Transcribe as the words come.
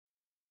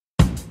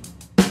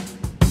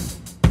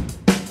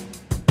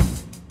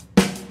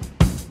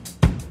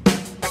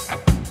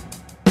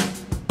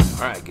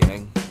Alright,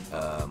 gang.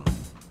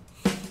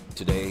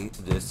 Today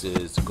this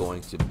is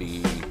going to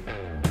be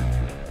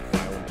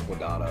Phylum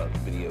Chordata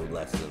video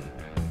lesson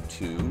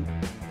 2,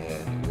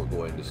 and we're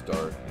going to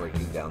start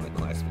breaking down the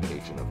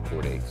classification of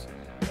chordates.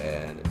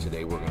 And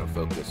today we're going to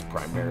focus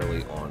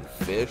primarily on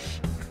fish,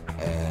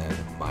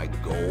 and my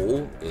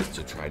goal is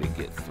to try to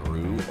get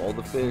through all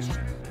the fish,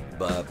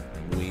 but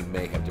we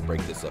may have to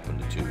break this up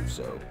into two,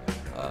 so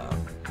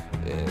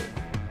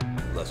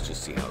let's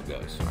just see how it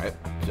goes. All right,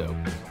 so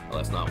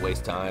let's not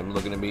waste time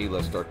looking at me.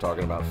 Let's start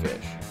talking about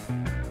fish.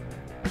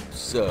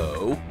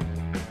 So,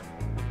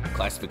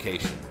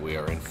 classification. We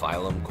are in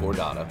Phylum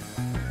Chordata,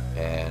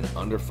 and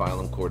under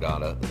Phylum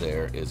Chordata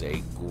there is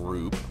a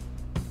group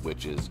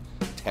which is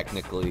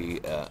technically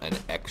an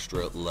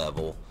extra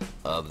level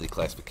of the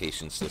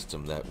classification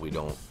system that we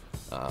don't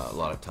a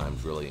lot of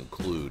times really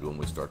include when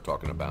we start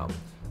talking about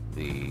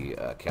the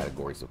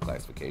categories of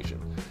classification.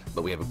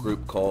 But we have a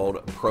group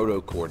called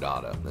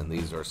Protochordata, and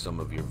these are some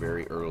of your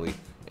very early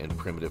and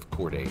primitive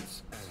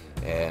chordates.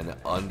 And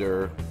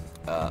under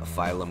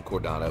Phylum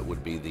Chordata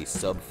would be the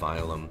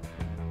subphylum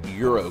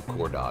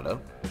Urochordata.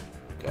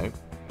 Okay,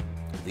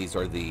 these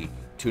are the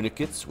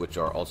tunicates, which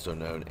are also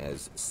known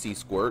as sea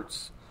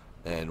squirts.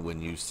 And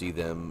when you see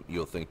them,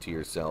 you'll think to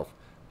yourself,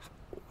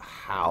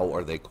 how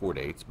are they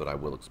chordates? But I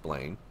will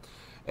explain.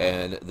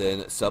 And then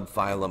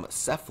subphylum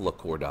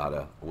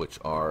Cephalochordata, which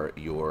are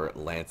your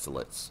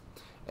lancelets.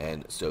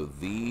 And so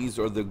these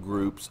are the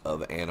groups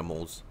of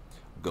animals.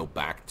 Go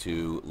back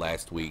to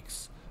last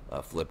week's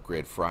Flip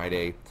Grid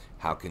Friday.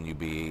 How can you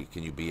be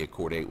a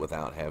chordate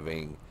without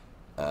having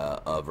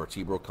a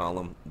vertebral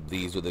column?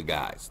 These are the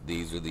guys.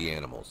 These are the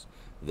animals.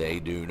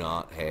 They do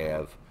not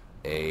have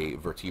a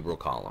vertebral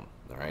column.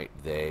 All right.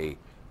 They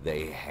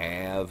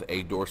have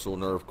a dorsal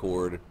nerve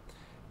cord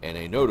and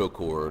a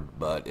notochord,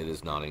 but it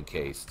is not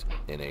encased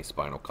in a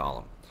spinal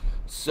column.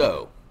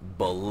 So,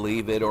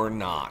 believe it or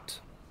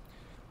not,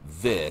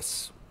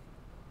 this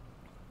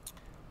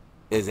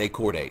is a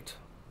chordate.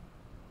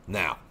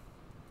 Now,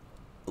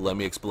 let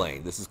me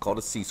explain. This is called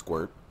a sea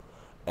squirt,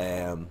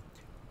 and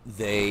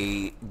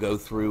they go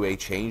through a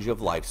change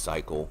of life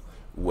cycle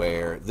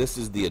where this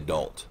is the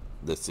adult.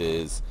 This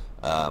is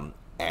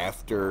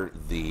after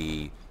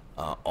the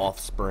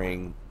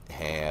offspring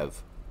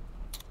have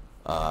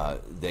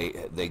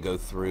they go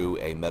through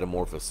a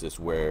metamorphosis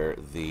where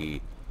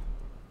the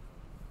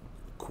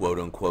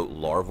quote-unquote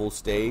larval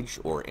stage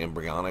or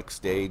embryonic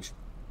stage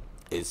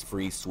is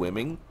free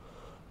swimming,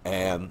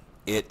 and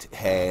it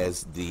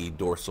has the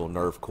dorsal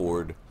nerve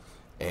cord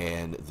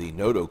and the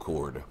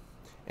notochord,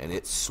 and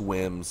it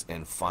swims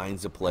and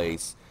finds a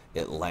place,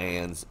 it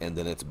lands, and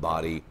then its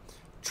body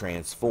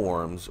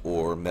transforms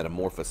or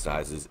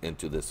metamorphosizes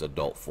into this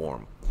adult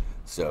form.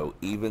 So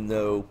even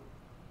though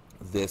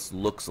this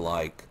looks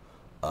like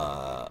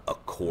a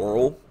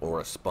coral or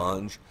a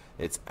sponge,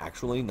 it's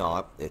actually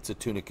not. It's a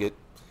tunicate,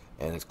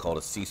 and it's called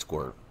a sea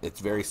squirt. It's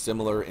very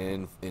similar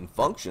in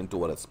function to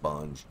what a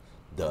sponge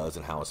does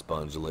and how a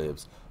sponge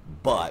lives,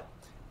 but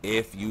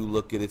if you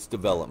look at its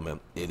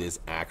development, it is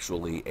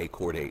actually a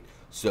chordate.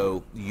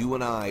 So you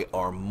and I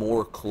are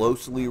more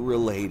closely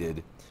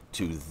related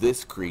to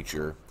this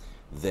creature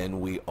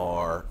than we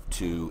are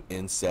to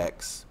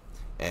insects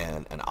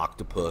and an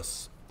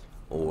octopus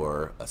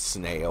or a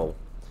snail.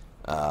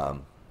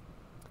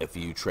 If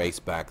you trace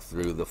back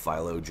through the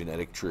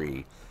phylogenetic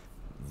tree,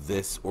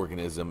 this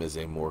organism is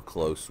a more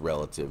close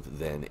relative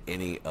than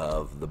any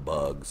of the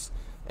bugs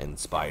and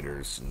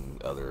spiders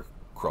and other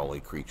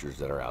crawly creatures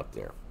that are out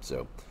there.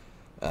 So,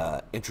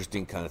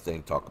 interesting kind of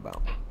thing to talk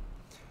about.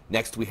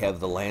 Next, we have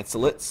the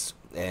lancelets,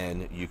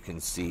 and you can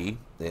see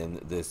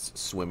in this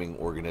swimming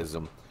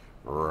organism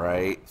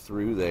right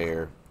through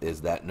there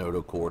is that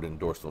notochord and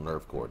dorsal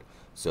nerve cord.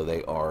 So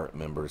they are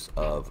members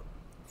of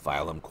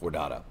Phylum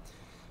Chordata.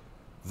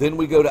 Then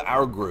we go to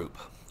our group,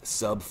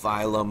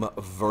 subphylum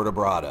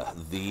Vertebrata.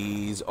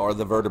 These are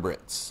the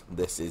vertebrates.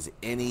 This is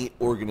any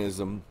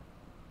organism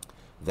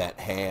that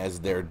has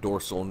their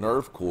dorsal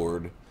nerve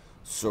cord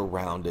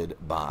surrounded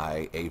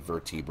by a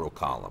vertebral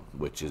column,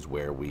 which is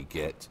where we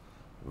get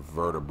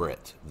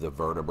vertebrate, the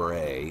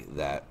vertebrae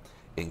that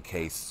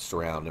encase,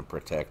 surround, and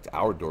protect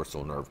our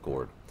dorsal nerve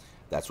cord.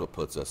 That's what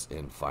puts us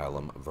in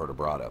Phylum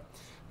Vertebrata.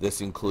 This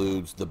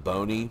includes the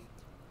bony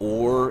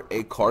or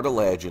a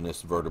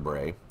cartilaginous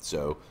vertebrae.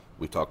 So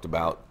we talked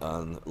about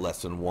on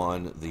lesson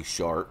 1 the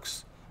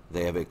sharks.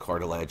 They have a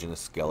cartilaginous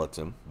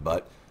skeleton,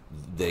 but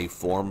they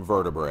form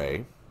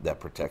vertebrae that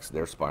protects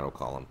their spinal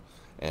column,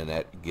 and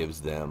that gives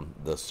them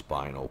the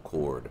spinal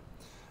cord.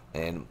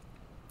 And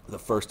the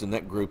first in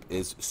that group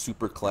is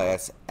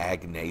superclass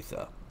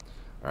Agnatha.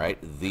 All right,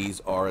 these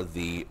are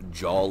the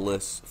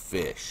jawless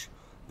fish.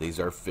 These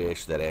are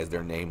fish that, as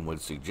their name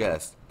would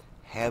suggest,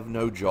 have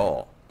no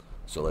jaw.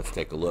 So let's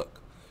take a look.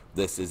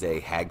 This is a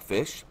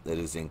hagfish that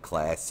is in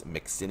class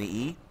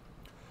Myxinae,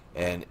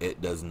 and it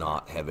does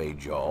not have a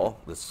jaw.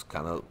 This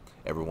kind of,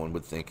 everyone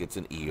would think it's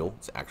an eel.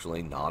 It's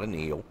actually not an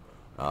eel.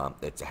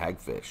 It's a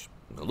hagfish.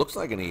 It looks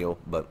like an eel,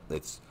 but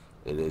it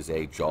is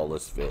a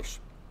jawless fish.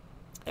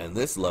 And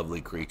this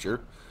lovely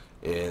creature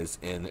is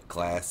in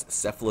class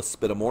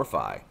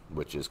Cephalospidomorphi,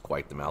 which is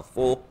quite the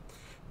mouthful.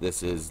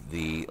 This is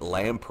the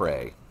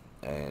lamprey,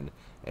 and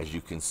as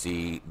you can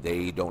see,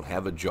 they don't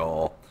have a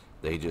jaw.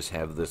 They just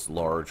have this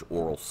large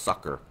oral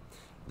sucker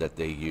that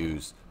they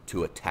use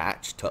to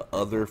attach to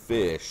other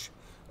fish,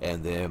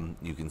 and then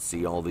you can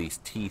see all these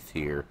teeth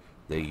here.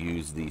 They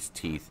use these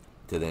teeth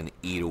to then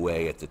eat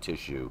away at the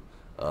tissue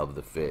of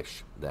the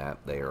fish that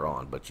they are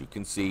on. But you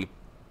can see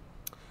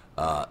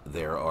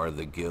there are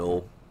the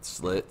gill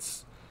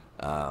slits.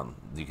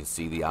 You can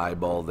see the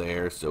eyeball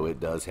there, so it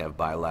does have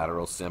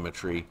bilateral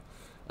symmetry.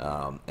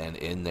 And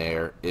in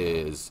there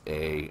is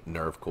a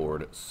nerve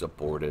cord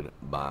supported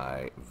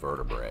by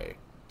vertebrae.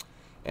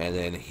 And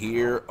then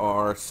here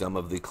are some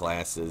of the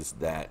classes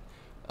that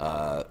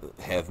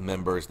have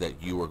members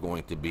that you are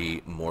going to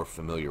be more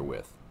familiar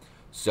with.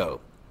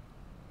 So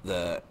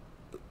the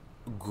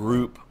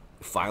group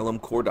Phylum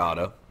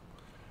Chordata,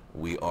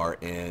 we are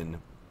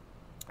in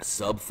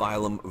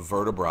subphylum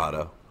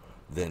Vertebrata,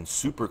 then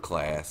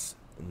superclass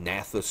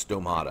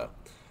Gnathostomata.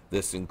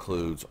 This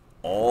includes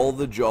all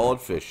the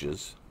jawed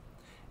fishes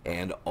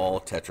and all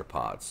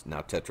tetrapods.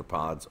 Now,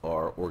 tetrapods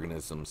are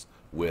organisms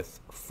with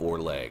 4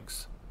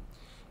 legs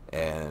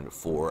and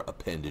 4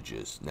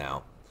 appendages.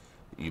 Now,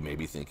 you may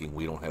be thinking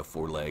we don't have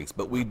 4 legs,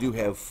 but we do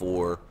have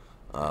 4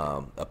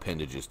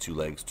 appendages, 2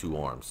 legs, 2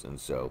 arms. And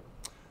so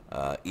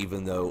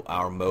even though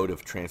our mode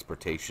of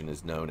transportation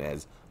is known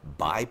as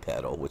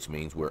bipedal, which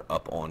means we're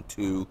up on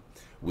 2,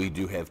 we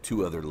do have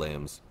 2 other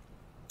limbs,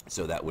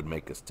 so that would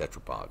make us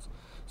tetrapods.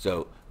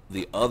 So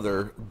the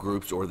other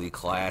groups or the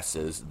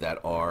classes that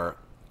are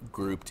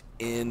grouped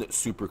in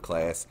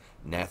superclass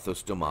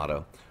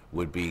Gnathostomata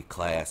would be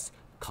class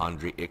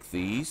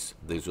Chondriichthyes.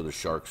 These are the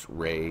sharks,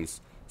 rays,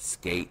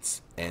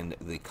 skates, and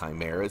the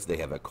chimeras. They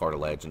have a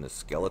cartilaginous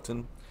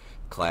skeleton.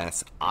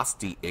 Class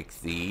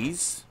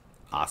Osteichthyes.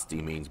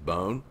 Oste means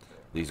bone.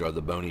 These are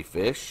the bony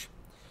fish.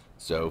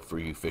 So for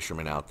you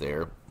fishermen out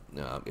there,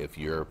 if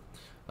you're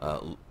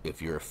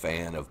a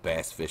fan of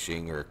bass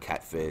fishing or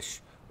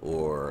catfish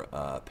or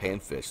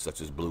panfish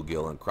such as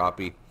bluegill and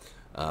crappie,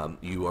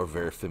 you are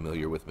very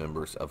familiar with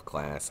members of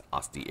class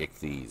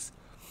Osteichthyes.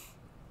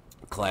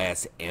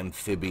 Class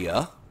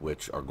Amphibia,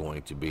 which are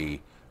going to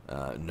be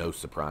no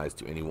surprise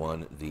to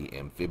anyone, the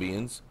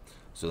amphibians.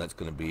 So that's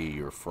going to be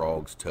your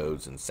frogs,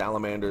 toads, and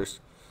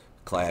salamanders.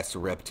 Class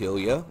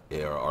Reptilia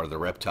are the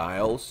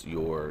reptiles,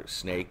 your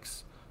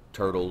snakes,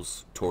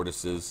 turtles,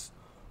 tortoises,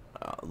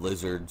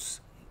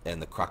 lizards,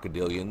 and the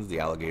crocodilians, the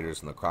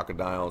alligators and the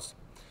crocodiles.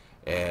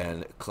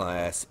 And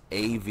class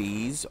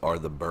AVs are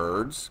the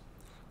birds.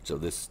 So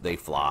they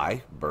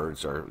fly.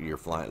 Birds are you're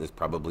flying. That's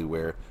probably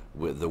where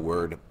the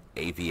word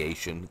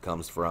aviation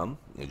comes from.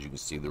 As you can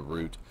see, the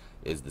root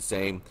is the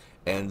same.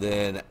 And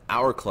then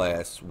our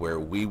class, where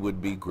we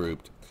would be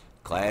grouped,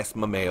 class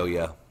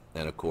Mammalia,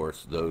 and of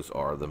course those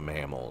are the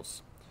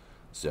mammals.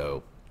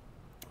 So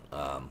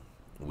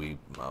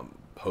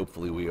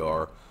hopefully we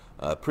are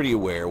pretty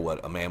aware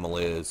what a mammal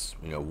is.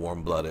 You know,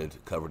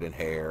 warm-blooded, covered in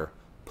hair,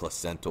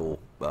 placental.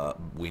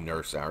 We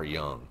nurse our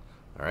young.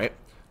 All right.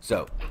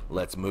 So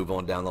let's move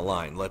on down the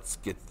line. Let's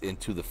get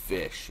into the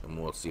fish,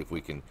 and we'll see if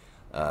we can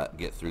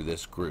get through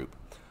this group.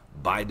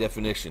 By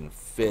definition,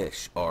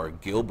 fish are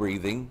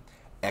gill-breathing,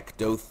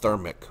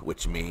 ectothermic,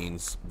 which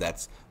means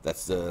that's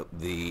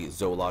the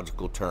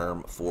zoological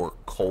term for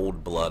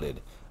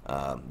cold-blooded.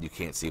 You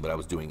can't see, but I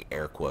was doing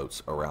air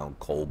quotes around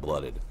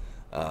cold-blooded.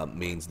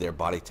 Means their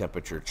body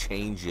temperature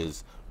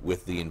changes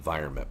with the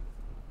environment.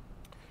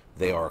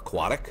 They are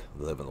aquatic.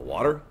 They live in the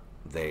water.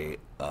 They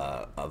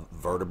are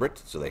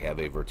vertebrate, so they have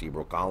a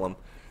vertebral column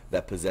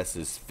that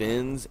possesses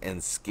fins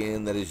and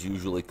skin that is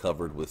usually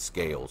covered with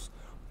scales.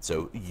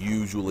 So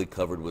usually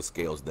covered with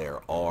scales. There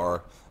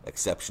are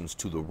exceptions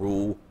to the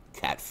rule.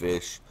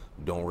 Catfish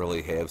don't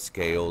really have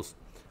scales,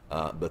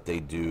 but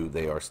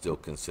they are still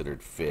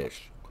considered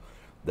fish.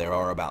 There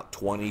are about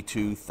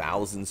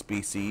 22,000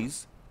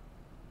 species.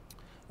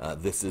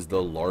 This is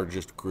the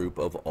largest group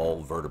of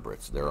all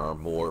vertebrates. There are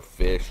more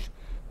fish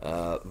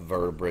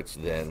vertebrates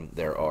than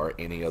there are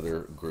any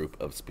other group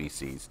of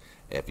species.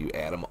 If you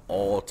add them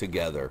all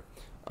together,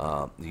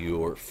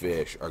 your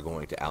fish are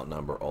going to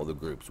outnumber all the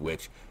groups,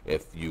 which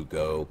if you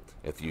go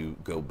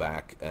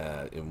back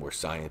and where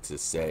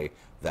scientists say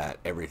that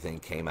everything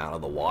came out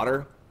of the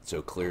water,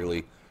 so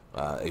clearly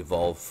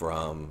evolved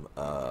from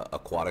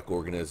aquatic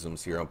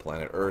organisms here on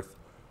planet Earth.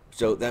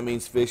 So that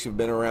means fish have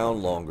been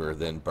around longer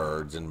than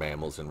birds and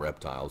mammals and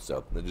reptiles.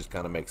 So it just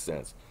kind of makes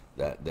sense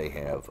that they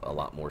have a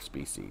lot more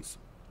species.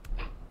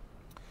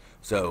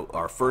 So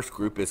our first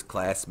group is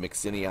class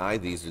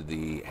Myxinii. These are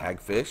the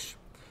hagfish,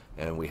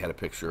 and we had a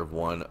picture of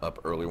one up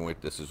earlier.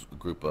 This is a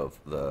group of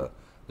the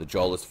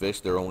jawless fish.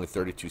 There are only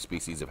 32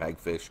 species of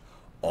hagfish.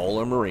 All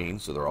are marine,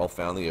 so they're all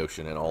found in the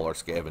ocean, and all are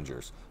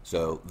scavengers.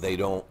 So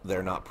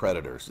they're not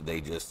predators. They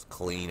just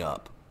clean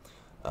up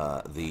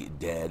the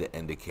dead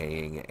and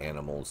decaying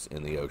animals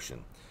in the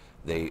ocean.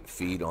 They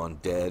feed on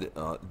dead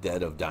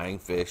of dying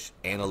fish,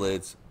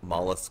 annelids,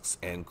 mollusks,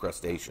 and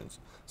crustaceans.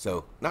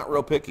 So not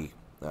real picky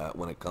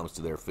when it comes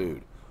to their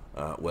food.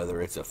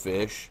 whether it's a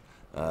fish,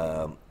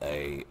 a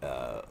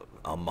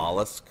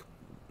mollusk,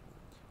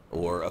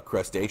 or a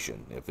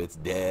crustacean. If it's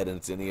dead and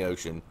it's in the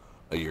ocean,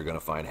 you're going to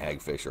find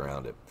hagfish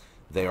around it.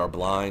 They are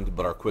blind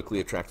but are quickly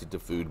attracted to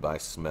food by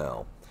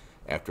smell.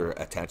 After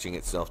attaching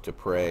itself to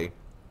prey,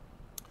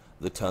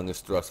 the tongue is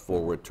thrust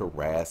forward to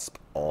rasp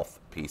off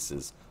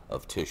pieces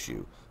of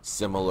tissue,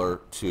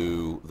 similar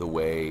to the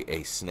way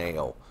a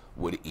snail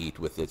would eat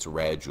with its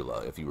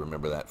radula, if you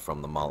remember that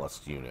from the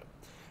mollusk unit.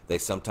 They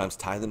sometimes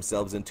tie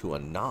themselves into a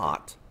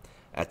knot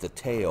at the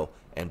tail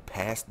and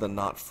pass the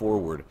knot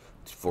forward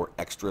for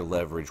extra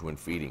leverage when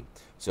feeding.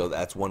 So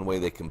that's one way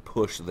they can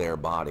push their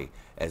body.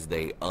 As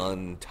they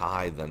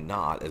untie the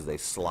knot, as they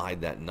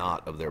slide that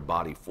knot of their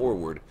body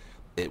forward,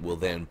 it will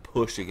then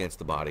push against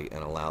the body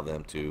and allow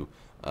them to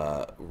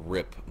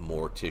rip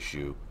more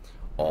tissue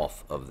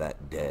off of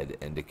that dead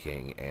and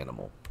decaying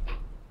animal.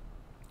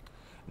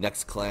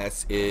 Next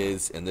class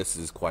is, and this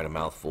is quite a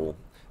mouthful,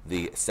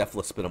 the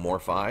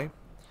cephalospinomorphi,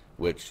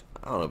 which,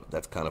 I don't know,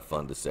 that's kind of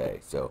fun to say.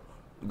 So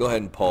go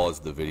ahead and pause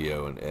the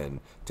video and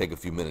take a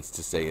few minutes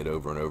to say it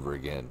over and over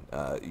again.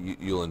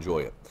 You'll enjoy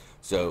it.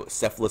 So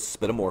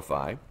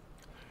cephalospinomorphi,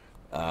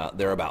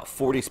 there are about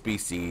 40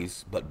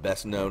 species, but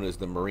best known as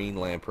the marine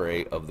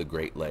lamprey of the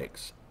Great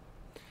Lakes.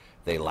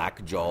 They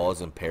lack jaws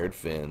and paired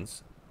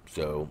fins,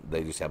 so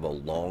they just have a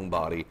long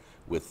body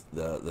with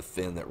the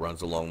fin that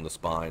runs along the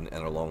spine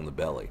and along the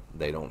belly.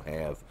 They don't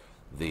have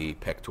the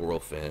pectoral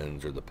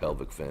fins or the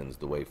pelvic fins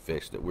the way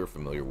fish that we're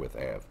familiar with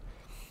have.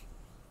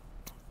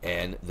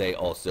 And they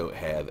also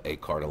have a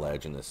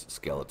cartilaginous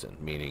skeleton,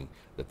 meaning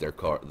that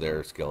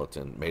their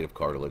skeleton made of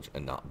cartilage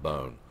and not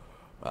bone.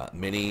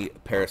 Many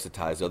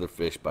parasitize other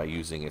fish by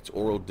using its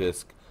oral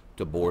disc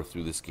to bore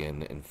through the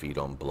skin and feed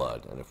on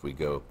blood. And if we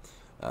go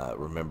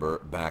remember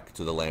back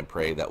to the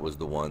lamprey, that was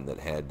the one that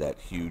had that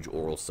huge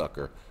oral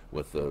sucker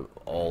with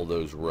all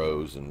those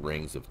rows and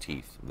rings of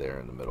teeth there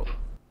in the middle.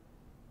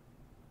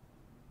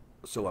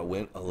 So I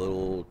went a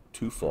little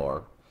too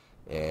far,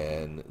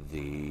 and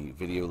the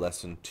video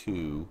lesson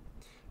 2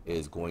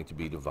 is going to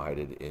be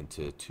divided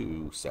into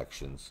 2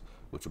 sections,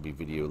 which will be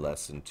video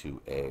lesson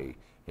 2A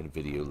and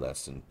video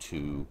lesson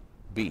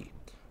 2B.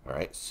 All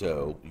right,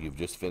 so you've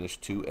just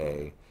finished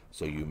 2A,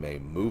 so you may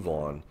move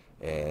on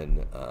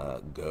and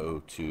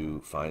go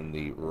to find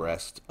the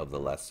rest of the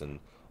lesson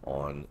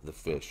on the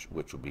fish,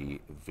 which will be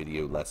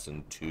video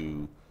lesson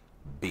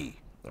 2B.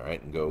 All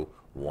right, and go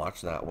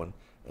watch that one,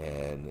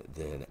 and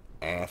then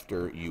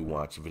after you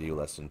watch video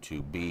lesson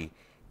 2B,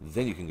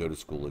 then you can go to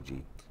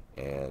Schoology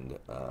and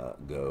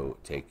go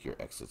take your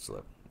exit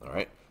slip. All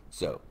right,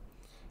 so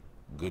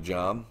good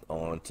job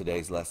on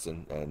today's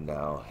lesson, and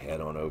now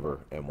head on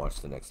over and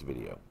watch the next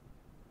video.